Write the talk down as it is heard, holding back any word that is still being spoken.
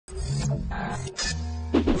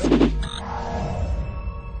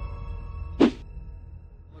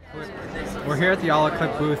We're here at the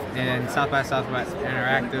Olloclip booth in South by Southwest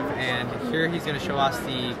Interactive, and here he's going to show us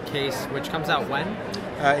the case, which comes out when?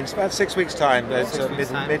 In about 6 weeks' time. It's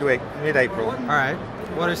mid-April. All right.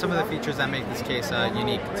 What are some of the features that make this case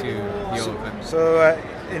unique to the Olloclip? So,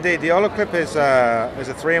 indeed, the Olloclip is a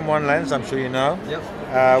 3-in-1 lens, I'm sure you know.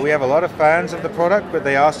 Yep. We have a lot of fans of the product, but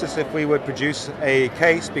they asked us if we would produce a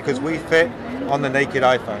case because we fit on the naked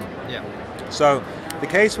iPhone. Yeah. So, the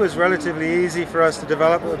case was relatively easy for us to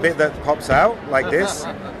develop, a bit that pops out like this.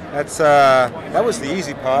 That was the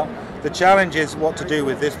easy part. The challenge is what to do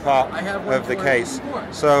with this part of the case.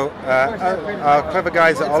 So our clever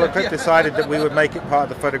guys at Olloclip decided that we would make it part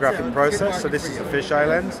of the photographic process. So this is a fisheye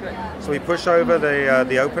lens. So we push over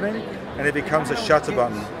the opening and it becomes a shutter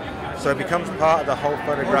button. So it becomes part of the whole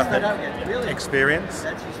photographic experience.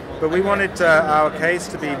 But we wanted our case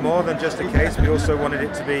to be more than just a case. We also wanted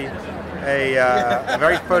it to be a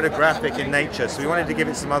very photographic in nature. So we wanted to give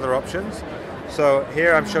it some other options. So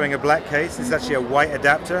here I'm showing a black case. This is actually a white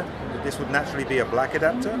adapter. This would naturally be a black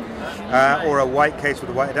adapter, or a white case with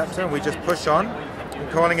a white adapter, and we just push on. We're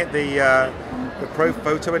calling it the Pro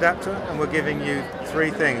Photo Adapter, and we're giving you 3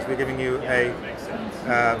 things. We're giving you a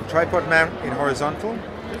tripod mount in horizontal,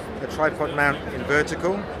 a tripod mount in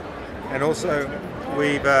vertical, and also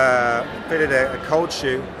we've fitted a cold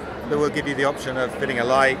shoe that will give you the option of fitting a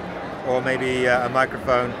light or maybe a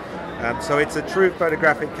microphone. So it's a true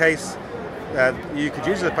photographic case. You could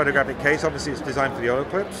use it as a photographic case. Obviously, it's designed for the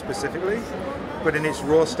Olloclip specifically, but in its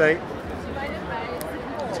raw state,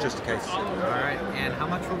 it's just a case. All right. And how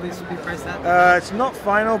much will this be priced at? It's not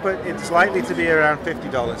final, but it's likely to be around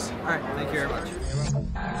 $50. All right. Thank you very much.